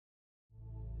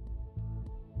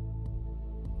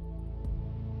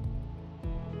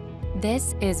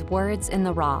This is Words in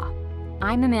the Raw.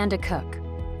 I'm Amanda Cook,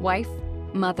 wife,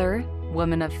 mother,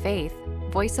 woman of faith,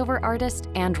 voiceover artist,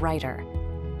 and writer.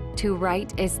 To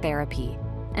write is therapy,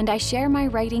 and I share my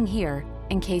writing here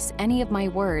in case any of my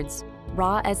words,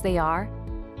 raw as they are,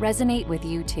 resonate with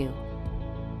you too.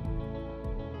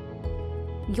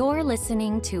 You're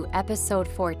listening to episode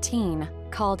 14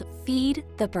 called Feed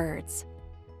the Birds.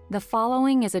 The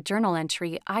following is a journal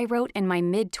entry I wrote in my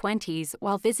mid-20s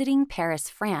while visiting Paris,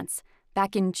 France,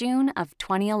 back in June of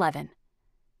 2011.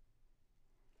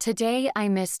 Today, I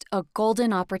missed a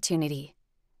golden opportunity.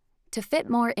 To fit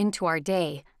more into our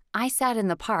day, I sat in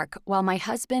the park while my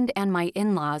husband and my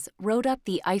in-laws rode up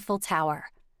the Eiffel Tower.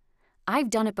 I've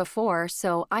done it before,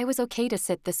 so I was okay to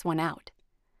sit this one out.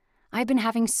 I've been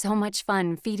having so much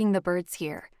fun feeding the birds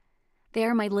here. They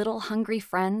are my little hungry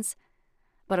friends.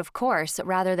 But of course,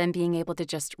 rather than being able to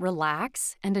just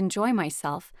relax and enjoy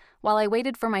myself while I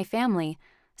waited for my family,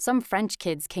 some French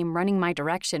kids came running my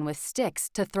direction with sticks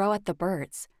to throw at the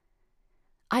birds.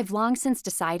 I've long since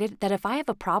decided that if I have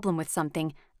a problem with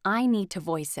something, I need to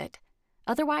voice it.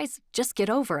 Otherwise, just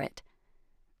get over it.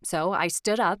 So I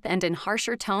stood up and in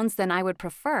harsher tones than I would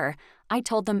prefer, I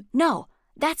told them, "No,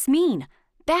 that's mean,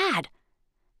 bad."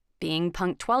 Being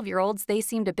punk 12-year-olds, they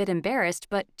seemed a bit embarrassed,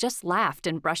 but just laughed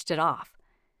and brushed it off.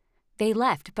 They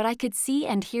left, but I could see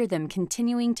and hear them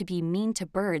continuing to be mean to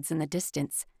birds in the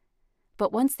distance.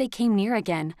 But once they came near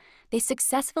again, they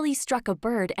successfully struck a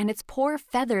bird and its poor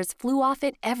feathers flew off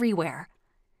it everywhere.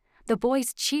 The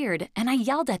boys cheered, and I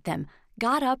yelled at them,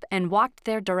 got up, and walked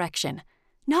their direction.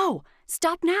 "No,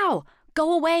 stop now!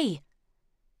 Go away!"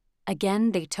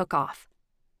 Again, they took off.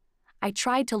 I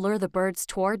tried to lure the birds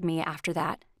toward me after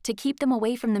that, to keep them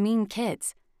away from the mean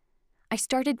kids. I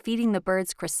started feeding the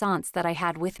birds croissants that I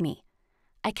had with me.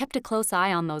 I kept a close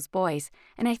eye on those boys,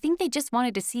 and I think they just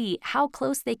wanted to see how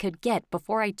close they could get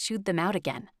before I chewed them out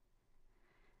again.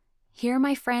 Here,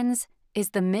 my friends, is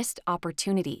the missed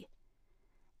opportunity.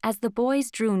 As the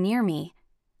boys drew near me,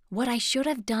 what I should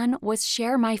have done was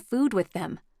share my food with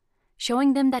them,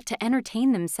 showing them that to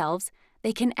entertain themselves,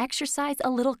 they can exercise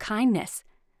a little kindness,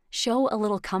 show a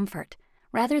little comfort,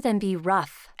 rather than be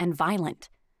rough and violent.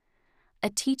 A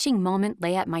teaching moment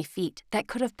lay at my feet that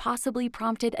could have possibly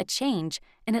prompted a change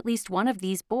in at least one of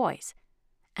these boys,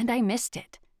 and I missed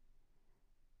it.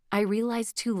 I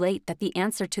realized too late that the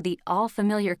answer to the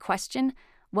all-familiar question,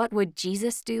 what would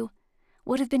Jesus do,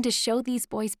 would have been to show these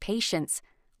boys patience,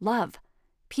 love,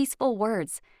 peaceful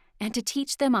words, and to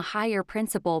teach them a higher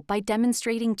principle by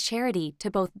demonstrating charity to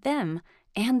both them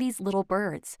and these little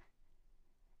birds.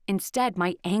 Instead,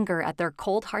 my anger at their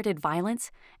cold-hearted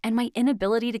violence and my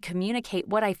inability to communicate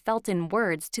what I felt in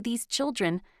words to these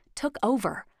children took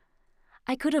over.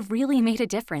 I could have really made a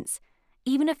difference,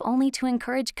 even if only to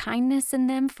encourage kindness in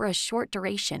them for a short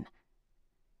duration.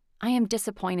 I am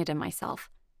disappointed in myself.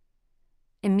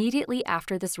 Immediately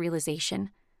after this realization,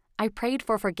 I prayed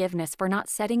for forgiveness for not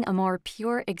setting a more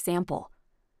pure example.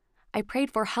 I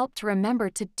prayed for help to remember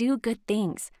to do good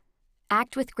things,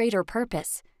 act with greater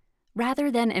purpose,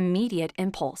 rather than immediate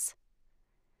impulse.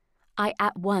 I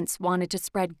at once wanted to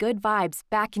spread good vibes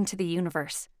back into the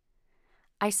universe.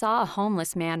 I saw a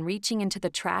homeless man reaching into the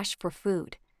trash for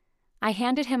food. I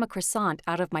handed him a croissant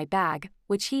out of my bag,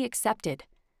 which he accepted.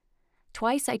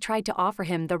 Twice I tried to offer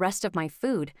him the rest of my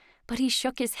food, but he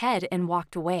shook his head and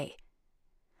walked away.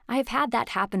 I have had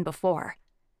that happen before.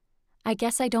 I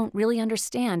guess I don't really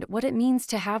understand what it means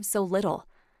to have so little,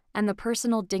 and the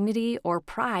personal dignity or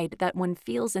pride that one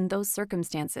feels in those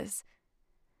circumstances.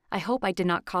 I hope I did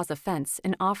not cause offense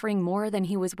in offering more than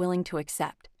he was willing to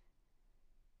accept.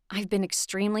 I've been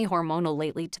extremely hormonal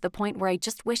lately to the point where I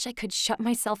just wish I could shut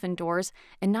myself indoors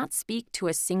and not speak to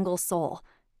a single soul,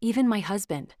 even my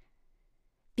husband.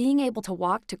 Being able to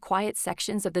walk to quiet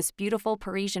sections of this beautiful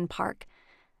Parisian park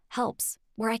helps,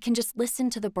 where I can just listen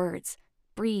to the birds,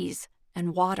 breeze,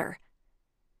 and water.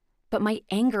 But my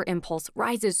anger impulse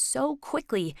rises so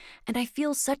quickly, and I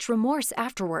feel such remorse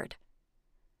afterward.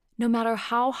 No matter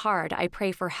how hard I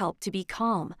pray for help to be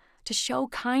calm, to show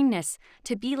kindness,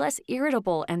 to be less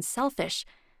irritable and selfish,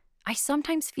 I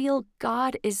sometimes feel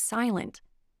God is silent.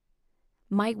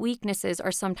 My weaknesses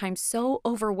are sometimes so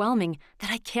overwhelming that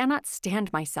I cannot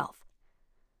stand myself.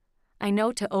 I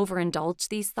know to overindulge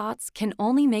these thoughts can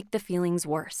only make the feelings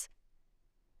worse.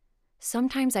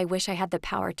 Sometimes I wish I had the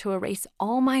power to erase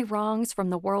all my wrongs from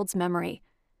the world's memory.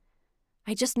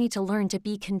 I just need to learn to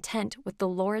be content with the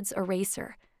Lord's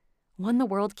eraser, one the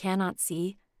world cannot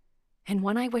see, and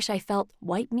one I wish I felt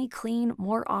wipe me clean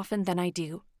more often than I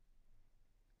do.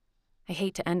 I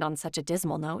hate to end on such a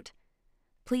dismal note.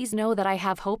 Please know that I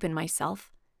have hope in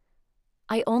myself.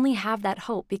 I only have that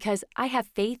hope because I have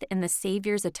faith in the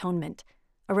Savior's atonement,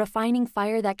 a refining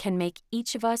fire that can make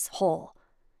each of us whole,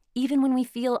 even when we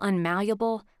feel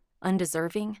unmalleable,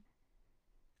 undeserving.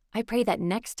 I pray that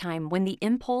next time when the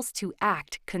impulse to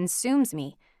act consumes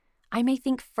me, I may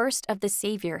think first of the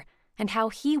Savior and how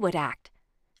He would act,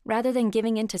 rather than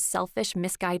giving in to selfish,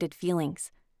 misguided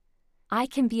feelings. I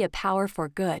can be a power for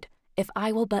good if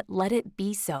I will but let it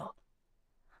be so.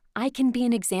 I can be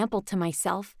an example to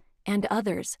myself and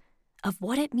others of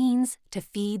what it means to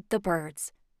feed the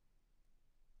birds.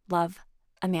 Love,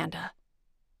 Amanda.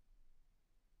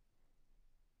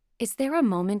 Is there a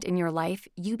moment in your life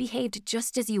you behaved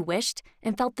just as you wished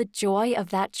and felt the joy of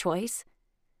that choice?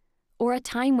 Or a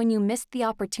time when you missed the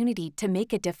opportunity to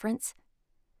make a difference?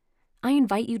 I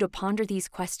invite you to ponder these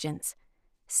questions,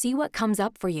 see what comes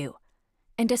up for you,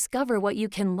 and discover what you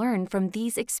can learn from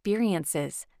these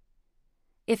experiences.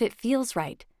 If it feels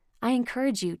right, I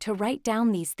encourage you to write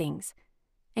down these things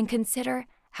and consider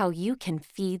how you can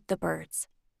feed the birds.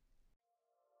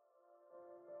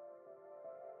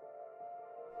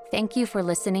 Thank you for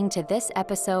listening to this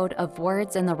episode of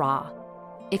Words in the Raw.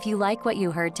 If you like what you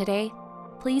heard today,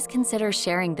 please consider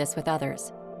sharing this with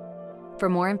others. For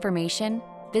more information,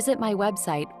 visit my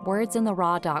website,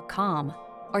 wordsintheraw.com,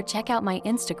 or check out my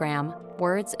Instagram,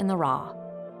 Words in the Raw.